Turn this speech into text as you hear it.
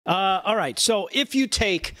All right. So if you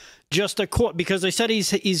take just a quarter, because they said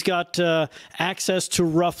he's got access to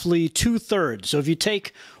roughly 2/3. So if you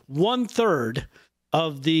take 1/3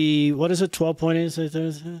 of the, what is it,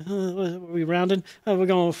 12.8? Are we rounding? Oh, we're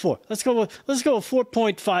going with 4. Let's go with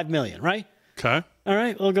 4.5 million, right? Okay. All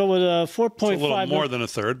right. We'll go with 4.5. It's a little more than a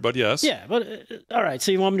third, but yes. Yeah. But all right.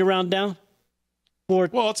 So you want me to round down?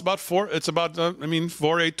 Well, it's about 4. It's about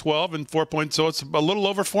 4, 8, 12, and 4 point. So it's a little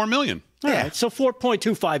over 4 million. All right. So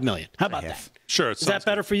 4.25 million. How about that? Sure. Is that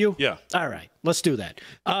better for you? Yeah. All right. Let's do that.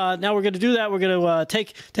 Now we're going to do that. We're going to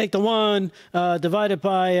take the 1, divide it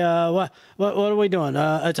by what are we doing?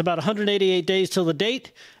 It's about 188 days till the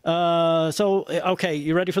date. So okay,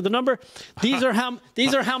 you ready for the number? These are how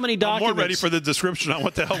many documents? I'm more ready for the description on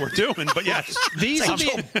what the hell we're doing. But yes, these are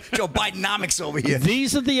Joe Bidenomics over here.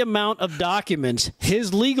 These are the amount of documents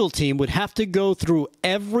his legal team would have to go through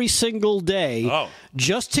every single day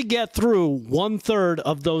just to get through 1/3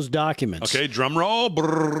 of those documents. Okay, drum roll.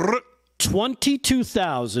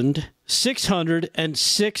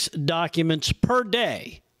 22,606 documents per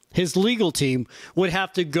day. His legal team would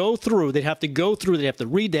have to go through. They'd have to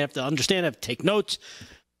read, they have to understand, they have to take notes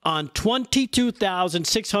on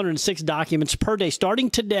 22,606 documents per day,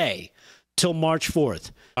 starting today till March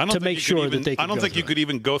 4th, to make sure that they can I don't think you could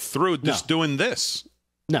even go through just doing this.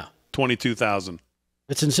 No. 22,000.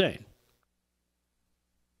 It's insane.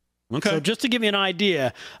 Okay. So just to give you an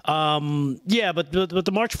idea, but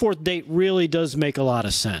the March 4th date really does make a lot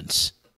of sense.